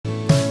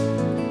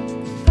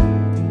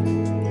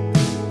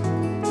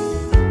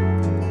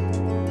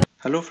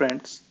Hello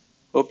friends,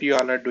 hope you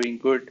all are doing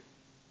good.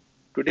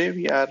 Today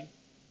we are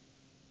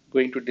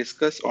going to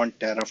discuss on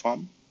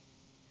Terraform.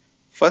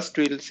 First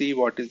we'll see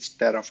what is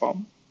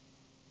Terraform,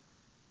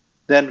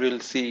 then we'll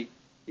see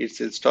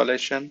its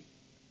installation,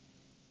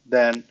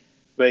 then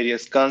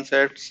various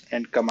concepts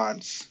and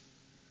commands.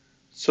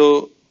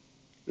 So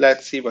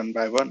let's see one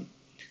by one,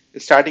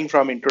 starting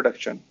from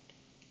introduction.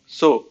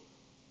 So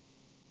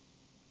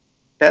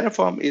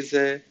Terraform is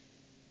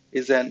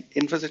an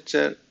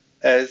infrastructure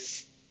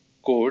as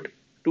code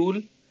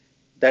tool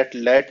that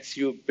lets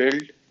you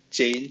build,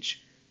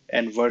 change,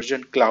 and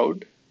version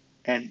cloud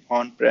and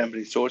on-prem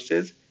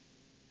resources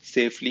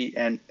safely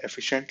and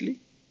efficiently.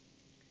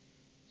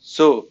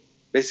 So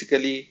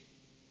basically,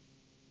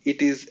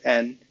 it is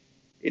an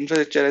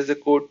infrastructure as a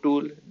code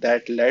tool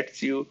that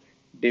lets you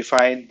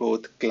define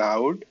both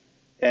cloud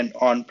and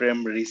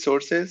on-prem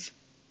resources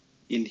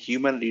in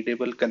human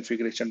readable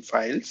configuration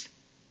files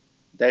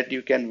that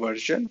you can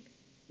version,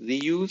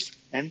 reuse,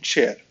 and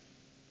share.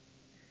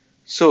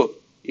 So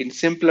in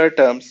simpler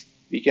terms,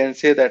 we can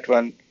say that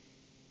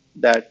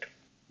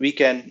we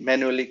can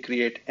manually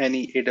create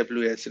any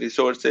AWS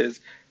resources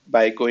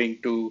by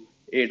going to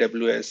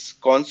AWS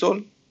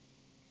console.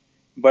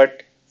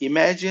 But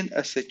imagine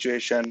a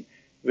situation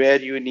where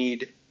you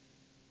need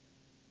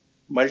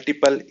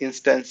multiple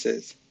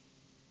instances.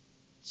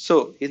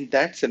 So in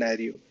that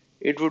scenario,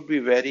 it would be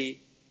very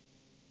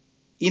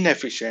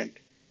inefficient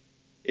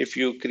if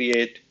you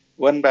create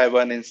one by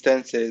one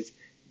instances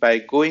by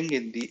going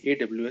in the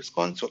AWS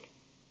console.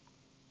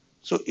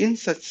 So in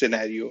such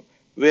scenario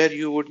where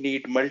you would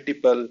need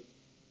multiple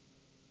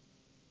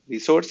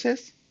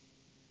resources,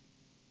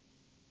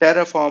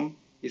 Terraform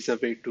is a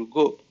way to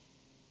go.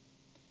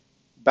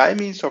 By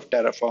means of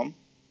Terraform,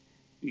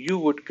 you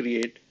would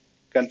create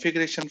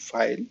configuration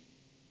file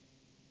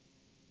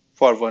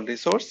for one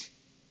resource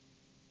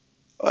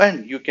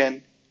and you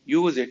can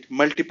use it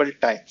multiple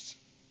times.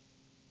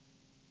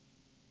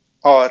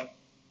 Or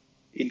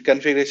in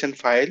configuration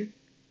file,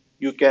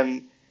 you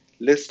can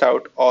list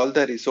out all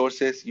the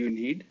resources you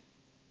need.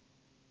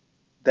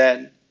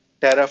 Then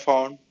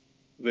Terraform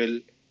will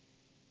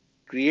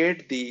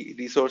create the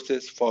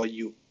resources for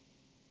you.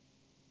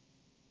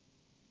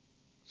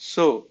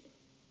 So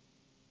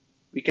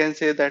we can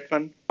say that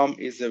one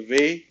is a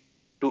way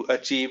to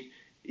achieve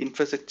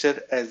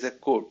infrastructure as a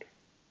code.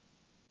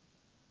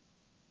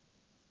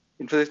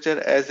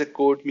 Infrastructure as a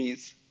code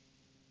means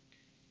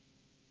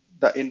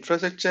the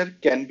infrastructure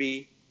can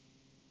be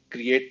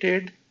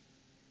created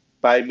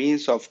by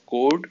means of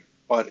code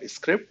or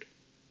script.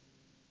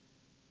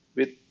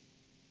 With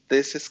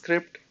this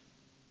script,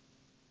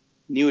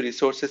 new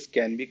resources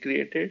can be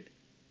created.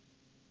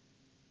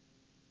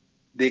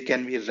 They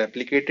can be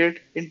replicated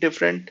in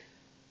different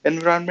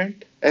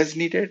environment as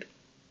needed.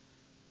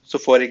 So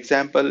for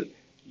example,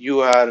 you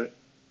are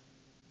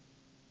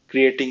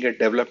creating a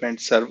development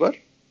server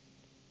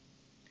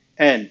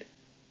and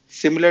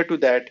similar to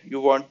that, you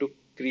want to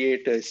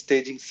create a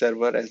staging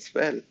server as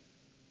well.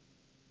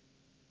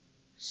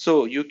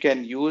 So you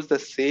can use the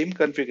same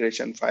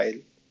configuration file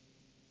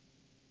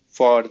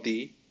for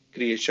the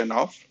creation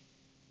of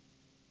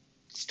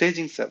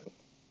staging server.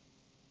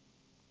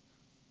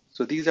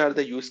 So these are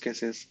the use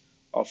cases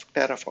of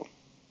Terraform.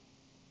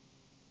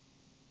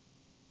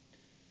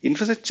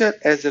 Infrastructure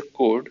as a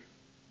code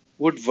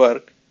would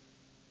work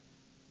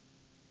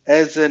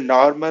as a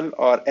normal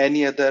or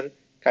any other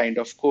kind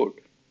of code.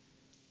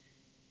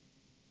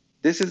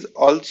 This is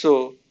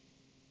also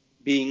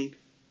being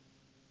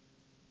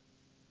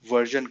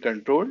version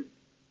controlled.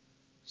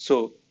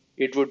 So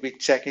it would be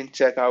check in,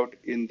 check out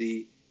in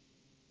the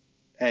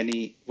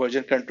any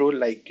version control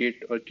like Git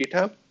or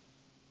GitHub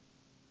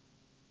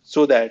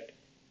so that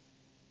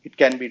it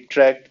can be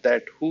tracked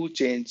that who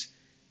changed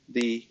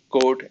the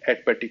code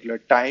at particular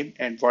time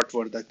and what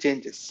were the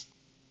changes.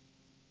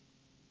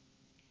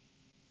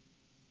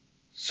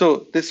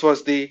 So this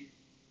was the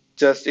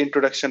just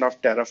introduction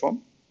of Terraform.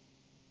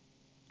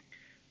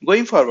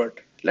 Going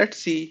forward, let's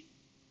see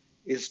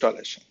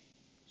installation.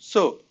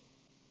 So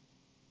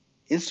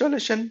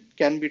installation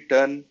can be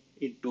done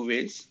in two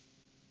ways.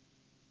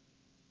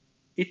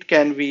 It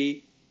can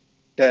be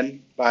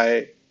done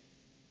by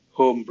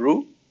Home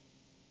Brew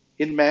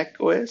in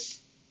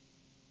macOS,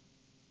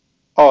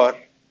 or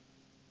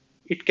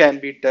it can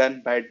be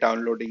done by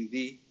downloading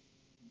the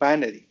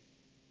binary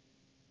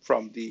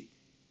from the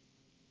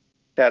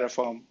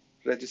Terraform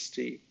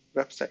registry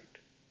website.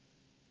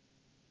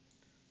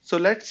 So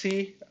let's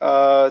see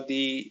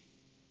the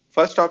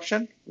first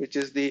option, which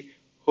is the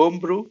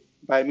Homebrew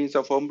by means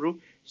of Homebrew.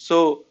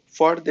 So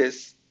for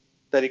this,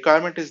 the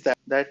requirement is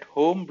that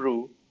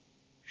Homebrew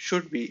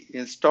should be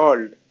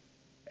installed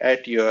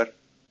at your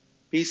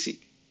PC.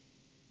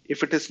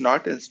 If it is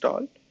not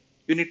installed,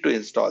 you need to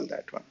install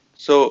that one.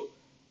 So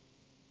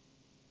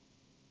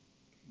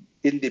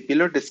in the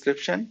below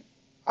description,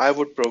 I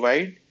would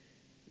provide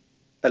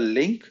a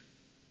link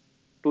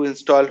to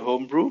install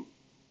Homebrew.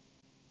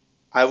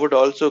 I would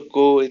also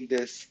go in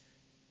this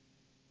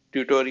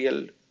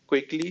tutorial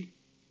quickly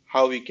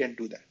how we can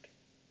do that.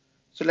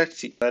 So let's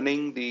see,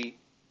 running the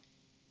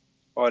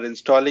or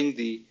installing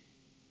the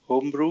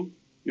Home Brew,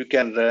 you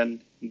can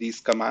run these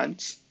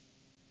commands.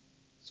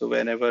 So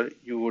whenever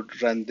you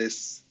would run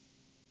this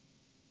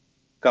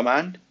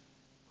command,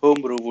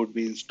 Home Brew would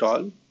be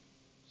installed.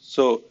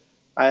 So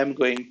I am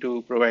going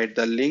to provide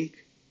the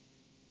link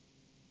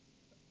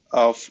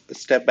of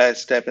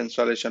step-by-step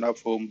installation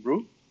of Home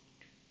Brew.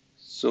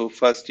 So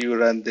first you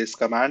run this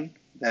command,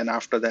 then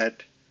after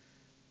that,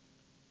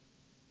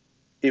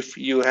 if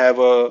you have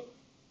a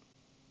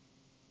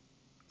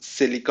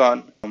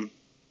Silicon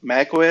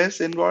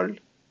macOS involved,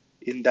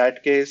 in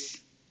that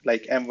case,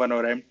 like M1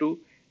 or M2,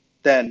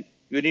 then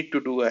you need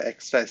to do an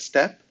extra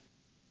step.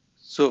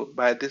 So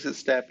by this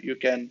step, you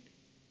can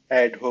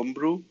add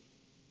Homebrew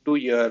to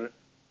your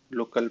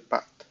local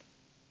path.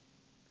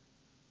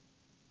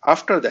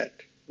 After that,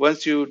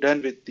 once you're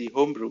done with the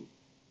Homebrew,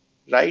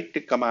 write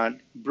the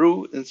command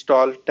brew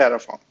install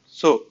Terraform.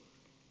 So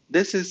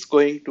this is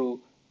going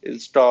to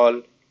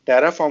install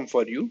Terraform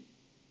for you.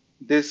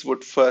 This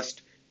would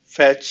first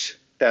fetch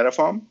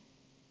Terraform,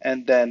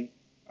 and then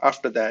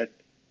after that,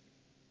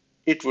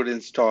 it would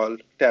install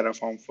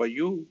Terraform for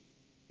you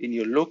in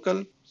your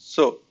local.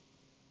 So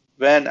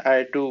when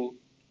I do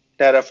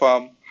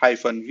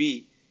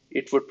Terraform-V,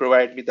 it would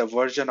provide me the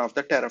version of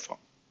the Terraform.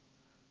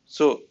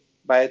 So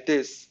by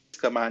this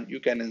command, you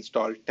can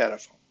install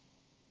Terraform.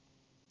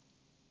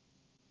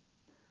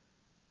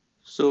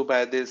 So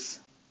by this,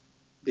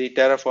 the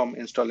Terraform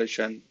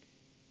installation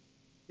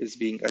is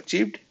being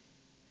achieved.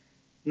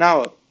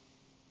 Now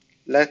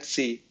let's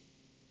see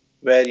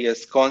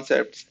various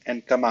concepts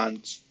and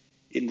commands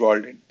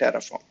involved in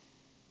Terraform.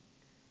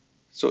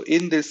 So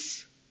in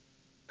this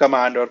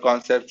command or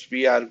concepts,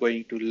 we are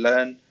going to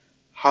learn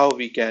how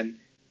we can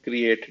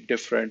create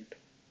different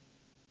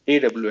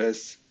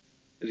AWS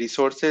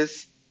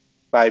resources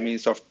by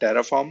means of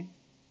Terraform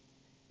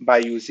by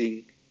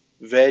using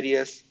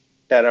various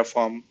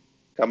Terraform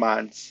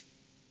commands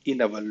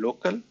in our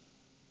local.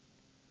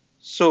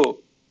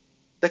 So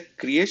the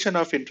creation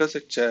of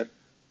infrastructure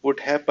would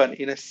happen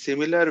in a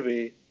similar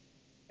way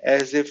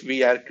as if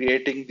we are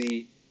creating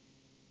the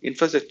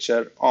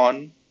infrastructure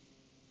on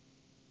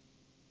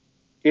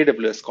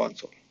AWS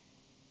console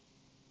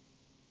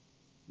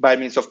by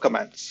means of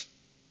commands.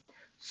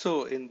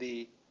 So in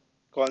the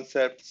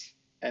concepts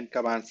and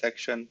command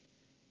section,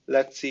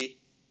 let's see.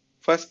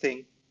 First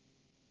thing,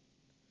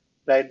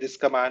 write this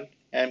command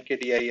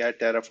mkdir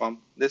terraform.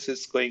 This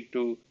is going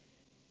to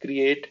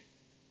create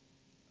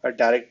a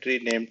directory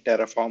named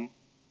Terraform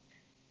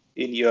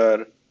in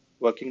your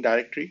working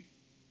directory.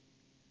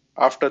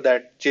 After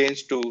that,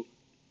 change to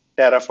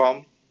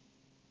Terraform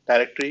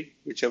directory,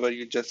 whichever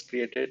you just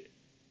created.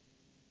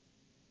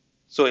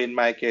 So in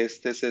my case,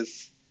 this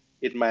is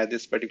in my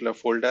this particular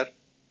folder.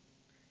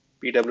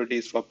 PWD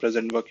is for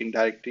present working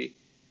directory.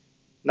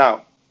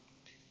 Now,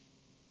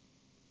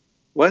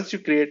 once you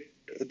create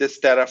this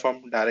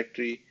Terraform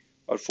directory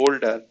or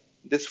folder,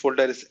 this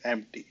folder is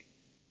empty.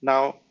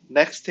 Now,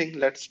 next thing,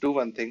 let's do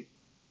one thing.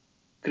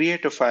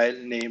 Create a file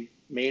named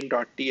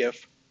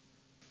main.tf.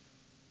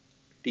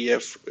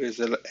 TF is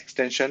an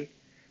extension.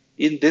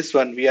 In this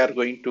one, we are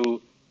going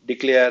to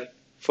declare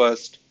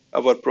first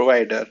our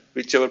provider,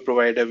 whichever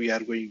provider we are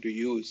going to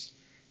use.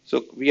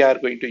 So we are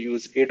going to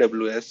use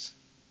AWS.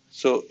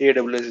 So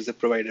AWS is a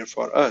provider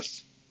for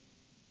us.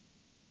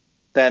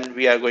 Then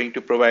we are going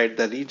to provide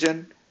the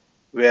region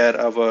where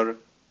our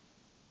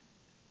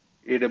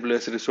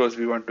AWS resource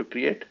we want to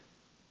create.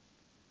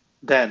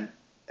 Then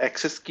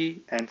access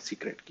key and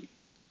secret key.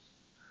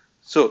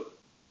 So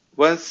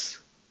once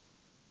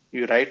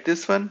you write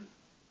this one,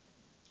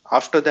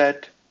 after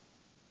that,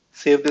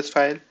 save this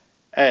file,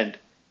 and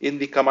in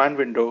the command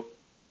window,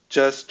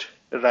 just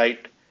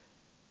write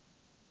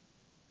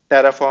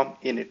Terraform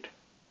init.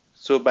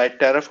 So by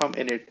Terraform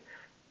init,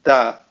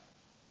 the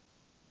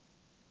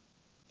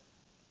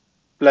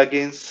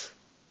plugins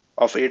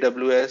of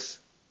AWS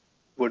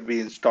would be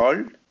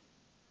installed.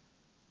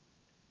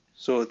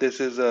 So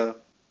this is a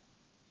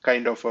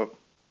kind of a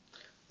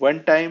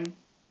one time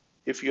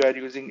if you are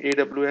using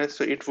AWS,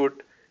 so it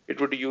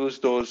would use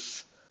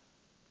those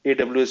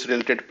AWS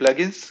related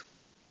plugins.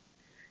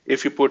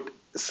 If you put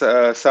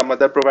some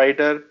other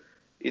provider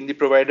in the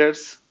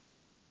providers,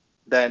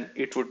 then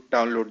it would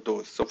download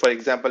those. So for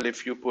example,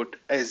 if you put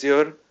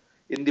Azure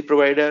in the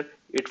provider,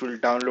 it will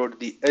download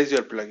the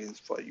Azure plugins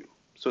for you.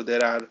 So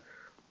there are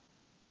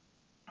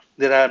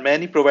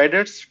many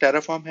providers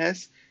Terraform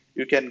has.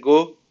 You can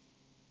go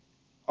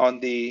on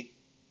the,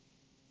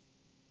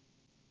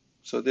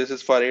 so this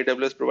is for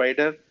AWS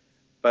provider,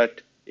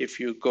 but if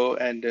you go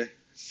and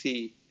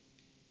see,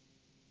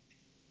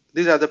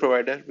 these are the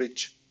provider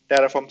which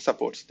Terraform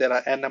supports. There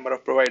are n number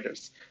of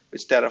providers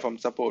which Terraform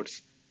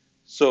supports.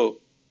 So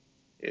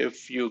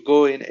if you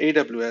go in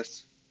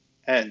AWS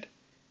and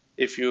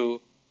if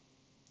you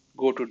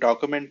go to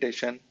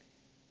documentation,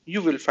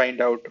 you will find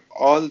out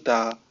all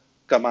the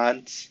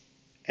commands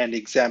and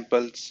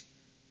examples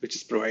which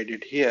is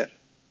provided here.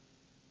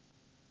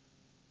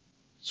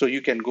 So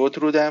you can go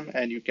through them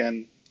and you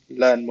can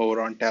learn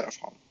more on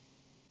Terraform.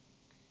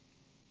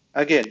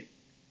 Again,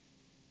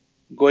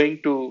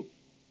 going to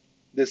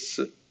this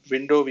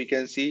window, we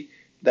can see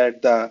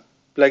that the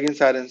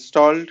plugins are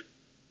installed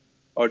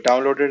or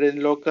downloaded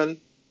in local.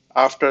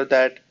 After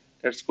that,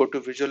 let's go to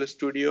Visual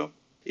Studio.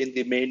 In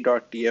the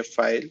main.tf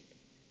file,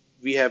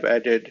 we have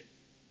added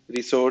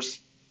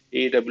resource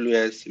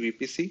AWS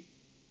VPC.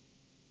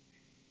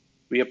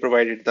 We have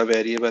provided the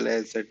variable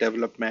as a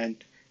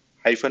development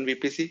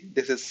 -VPC.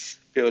 This is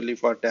purely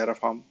for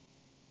Terraform.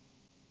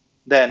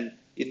 Then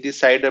in the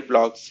CIDR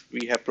blocks,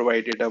 we have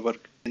provided our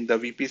in the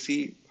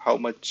VPC how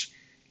much,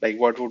 like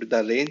what would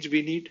the range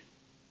we need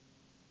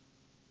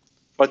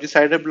for the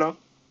CIDR block.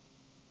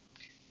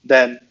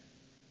 Then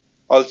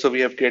also we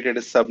have created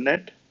a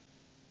subnet,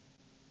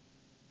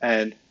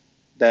 and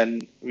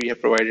then we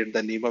have provided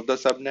the name of the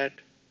subnet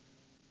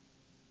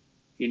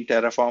in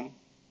Terraform.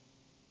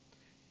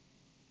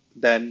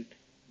 Then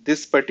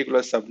this particular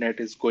subnet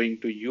is going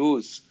to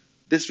use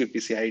this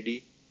VPC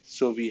ID.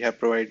 So we have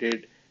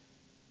provided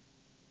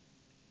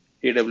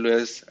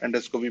AWS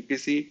underscore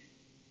VPC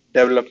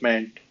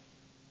development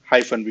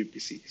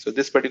 -VPC. So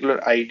this particular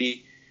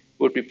ID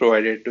would be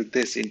provided to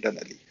this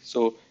internally.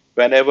 So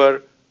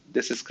whenever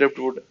this script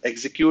would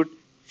execute,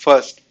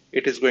 first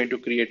it is going to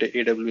create a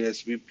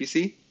AWS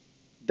VPC,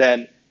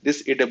 then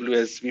this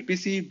AWS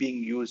VPC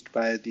being used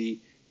by the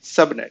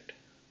subnet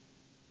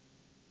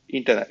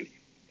internally.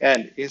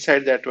 And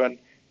inside that one,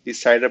 the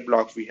CIDR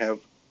block we have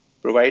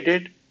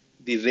provided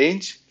the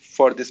range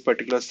for this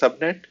particular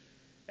subnet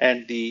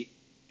and the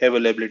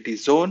availability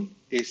zone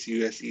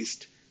ACUS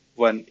East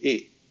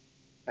 1A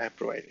I have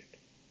provided.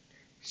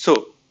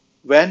 So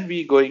when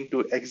we going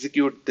to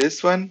execute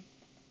this one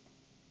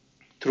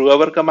through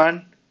our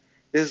command,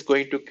 this is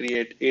going to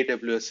create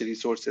AWS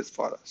resources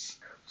for us.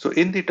 So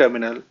in the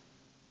terminal,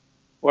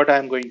 what I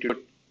am going to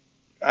do,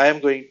 I am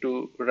going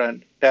to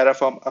run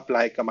Terraform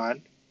apply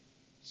command.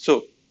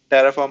 So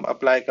Terraform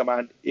apply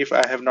command, if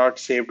I have not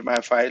saved my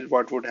file,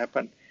 what would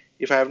happen?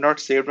 If I have not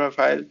saved my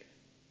file,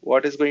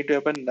 what is going to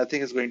happen?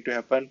 Nothing is going to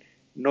happen,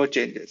 no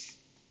changes.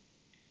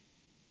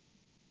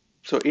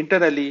 So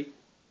internally,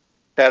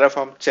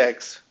 Terraform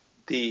checks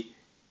the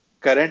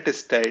current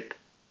state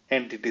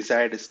and the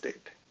desired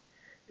state.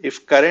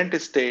 If current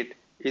state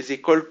is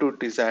equal to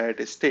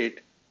desired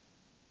state,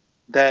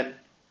 then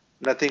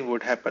nothing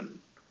would happen.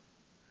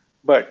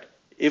 But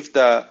if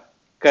the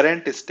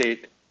current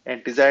state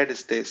and desired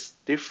states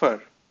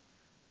differ,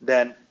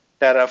 then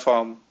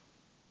Terraform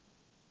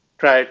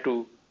try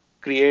to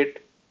create,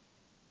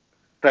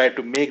 try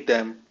to make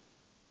them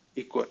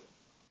equal.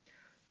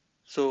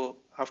 So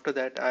after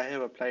that, I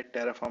have applied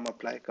Terraform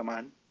apply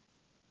command.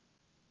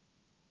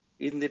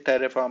 In the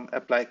Terraform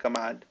apply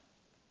command,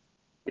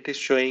 it is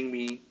showing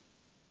me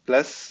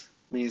plus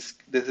means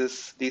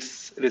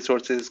this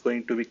resource is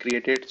going to be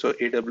created. So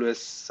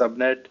AWS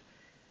subnet,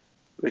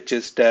 which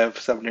is dev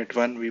subnet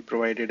 1 we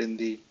provided in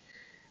the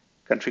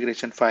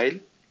configuration file,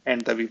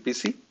 and the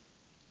VPC.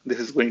 This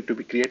is going to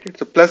be created.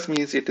 So plus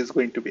means it is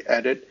going to be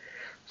added.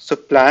 So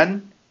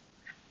plan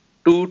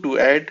 2 to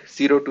add,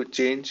 0 to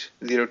change,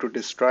 0 to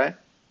destroy.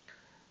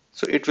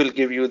 So it will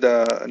give you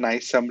the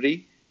nice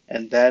summary,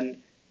 and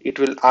then it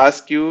will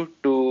ask you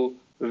to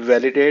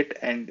validate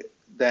and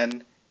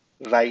then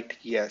write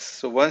yes.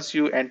 So once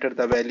you enter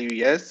the value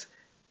yes,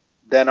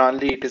 then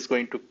only it is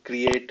going to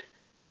create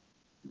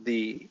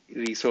the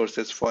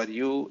resources for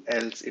you,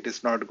 else it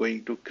is not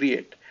going to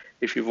create.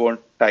 If you won't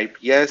type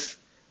yes,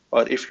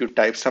 or if you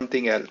type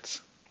something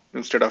else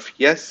instead of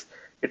yes,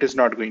 it is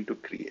not going to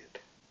create.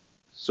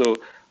 So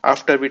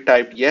after we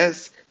type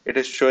yes, it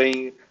is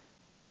showing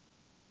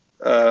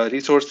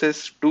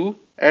resources to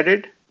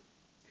added.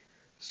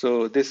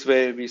 So this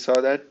way we saw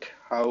that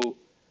how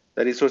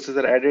the resources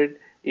are added.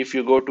 If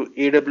you go to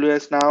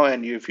AWS now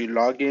and if you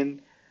log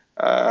in,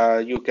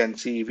 you can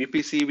see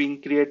VPC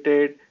being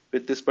created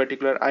with this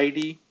particular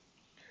ID.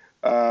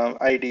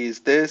 ID is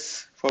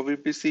this for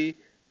VPC.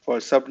 For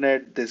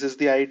subnet, this is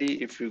the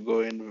ID. If you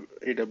go in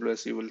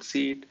AWS, you will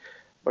see it.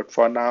 But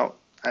for now,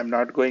 I'm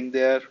not going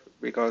there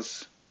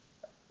because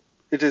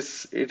it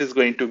is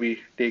going to be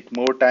take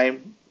more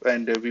time,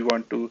 and we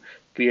want to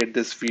create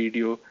this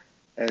video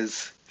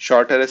as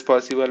shorter as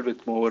possible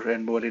with more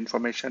and more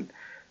information.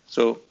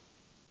 So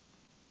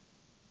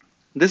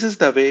this is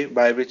the way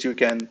by which you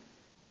can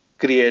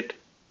create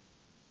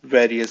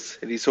various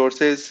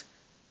resources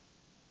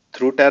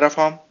through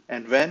Terraform.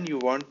 And when you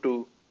want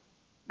to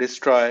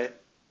destroy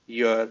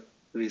your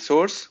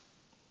resource,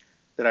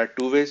 there are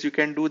two ways you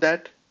can do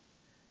that.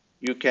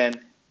 You can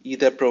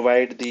either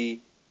provide the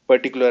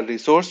particular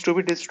resource to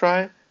be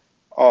destroyed,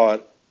 or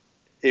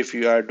if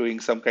you are doing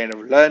some kind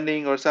of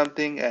learning or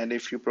something, and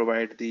if you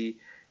provide the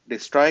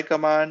destroy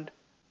command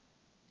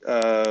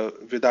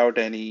without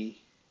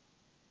any.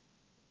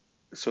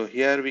 So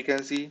here we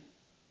can see,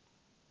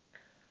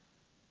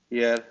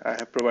 here I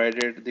have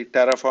provided the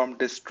Terraform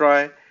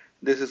destroy.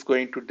 This is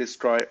going to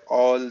destroy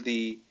all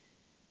the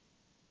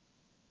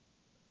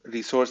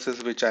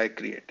resources which I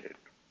created.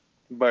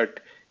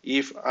 But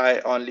if I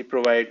only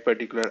provide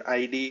particular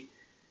ID,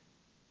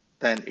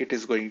 then it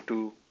is going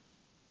to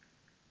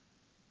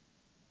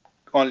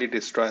only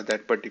destroy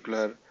that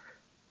particular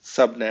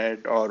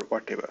subnet or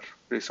whatever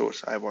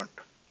resource I want.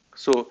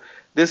 So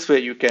this way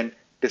you can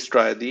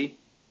destroy the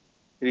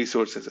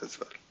resources as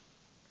well.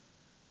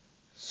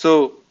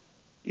 So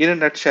in a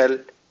nutshell,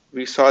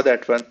 we saw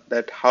that one,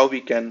 that how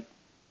we can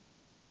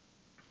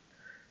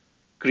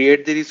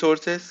create the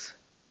resources,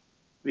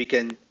 we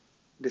can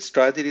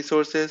destroy the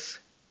resources,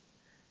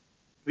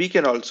 we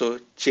can also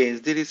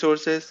change the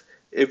resources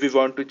if we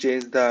want to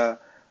change the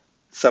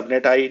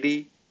subnet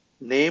ID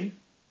name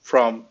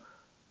from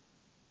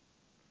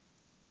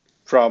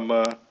from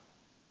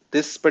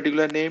this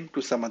particular name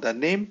to some other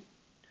name.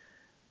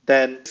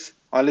 Then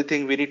only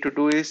thing we need to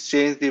do is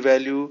change the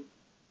value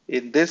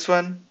in this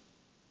one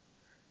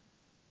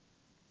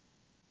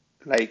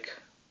like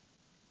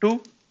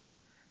 2,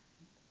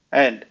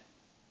 and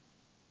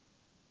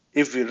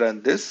if we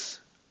run this,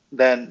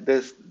 then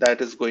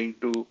that is going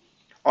to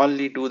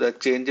only do the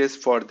changes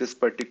for this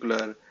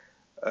particular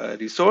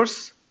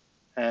resource,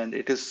 and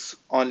it is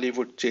only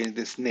would change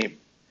this name.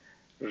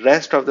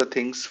 Rest of the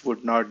things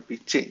would not be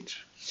changed.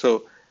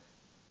 So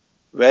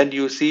when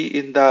you see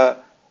in the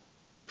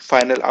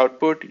final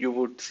output, you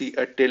would see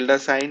a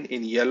tilde sign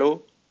in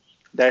yellow.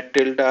 That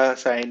tilde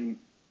sign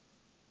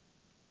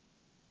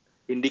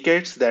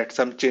indicates that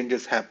some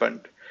changes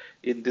happened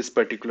in this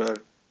particular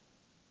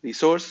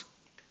resource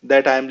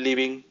that I'm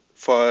leaving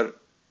for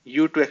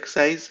you to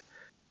exercise.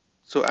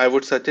 So I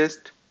would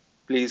suggest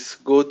please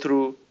go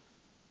through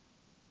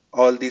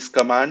all these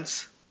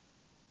commands.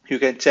 You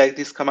can check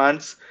these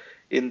commands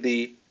in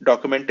the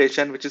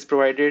documentation which is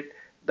provided.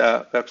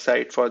 The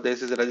website for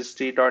this is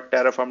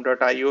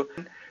registry.terraform.io.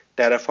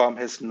 Terraform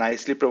has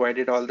nicely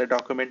provided all the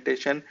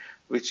documentation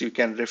which you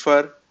can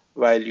refer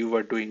while you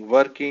were doing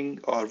working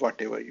or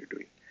whatever you're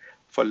doing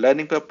for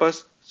learning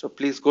purpose. So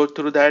please go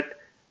through that.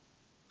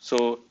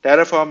 So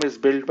Terraform is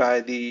built by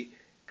the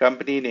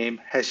company named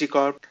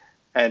HashiCorp,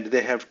 and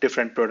they have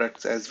different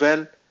products as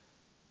well.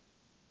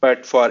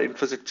 But for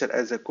infrastructure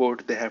as a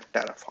code, they have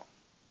Terraform.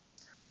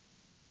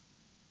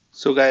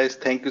 So guys,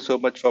 thank you so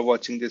much for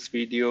watching this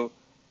video.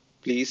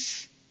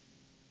 Please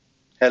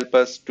help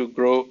us to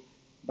grow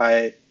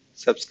by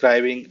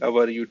subscribing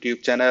our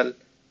YouTube channel.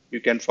 You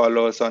can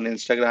follow us on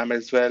Instagram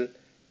as well.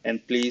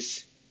 And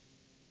please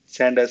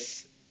send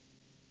us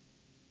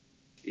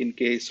in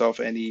case of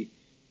any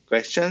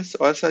questions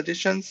or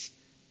suggestions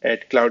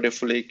at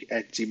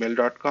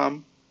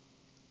cloudophilic@gmail.com.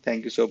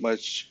 Thank you so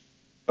much.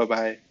 Bye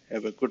bye.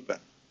 Have a good one.